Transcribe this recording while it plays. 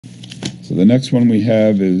So the next one we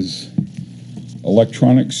have is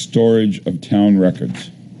electronic storage of town records.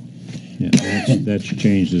 Yeah, that's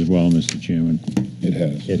changed as well, Mr. Chairman. It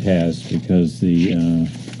has. It has, because the,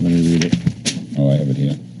 let me read it. Oh, I have it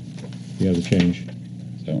here. The other change?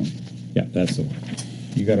 That one. Yeah, that's the one.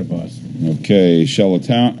 You got it, boss. Okay, shall the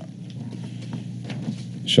town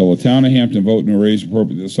of Hampton vote to raise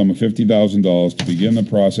appropriate sum of $50,000 to begin the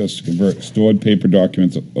process to convert stored paper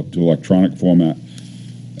documents to electronic format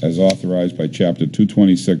as authorized by Chapter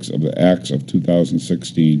 226 of the Acts of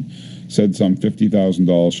 2016. Said sum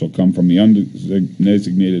 $50,000 shall come from the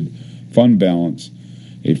undesignated fund balance,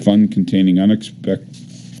 a fund containing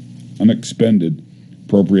unexpended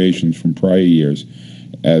appropriations from prior years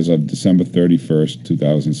as of December 31st,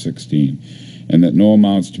 2016, and that no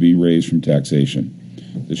amounts to be raised from taxation.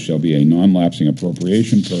 This shall be a non-lapsing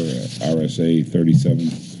appropriation per RSA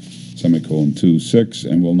 37:26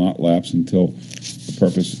 and will not lapse until the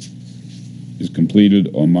purpose is completed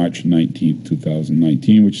on March 19th,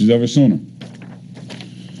 2019, which is ever sooner.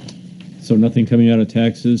 So nothing coming out of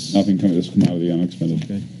taxes? Nothing coming. This come out of the unexpended.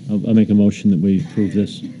 Okay. I'll make a motion that we approve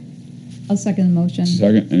this. I'll second the motion.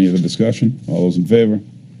 Second. Any other discussion? All those in favor?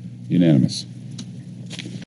 Unanimous.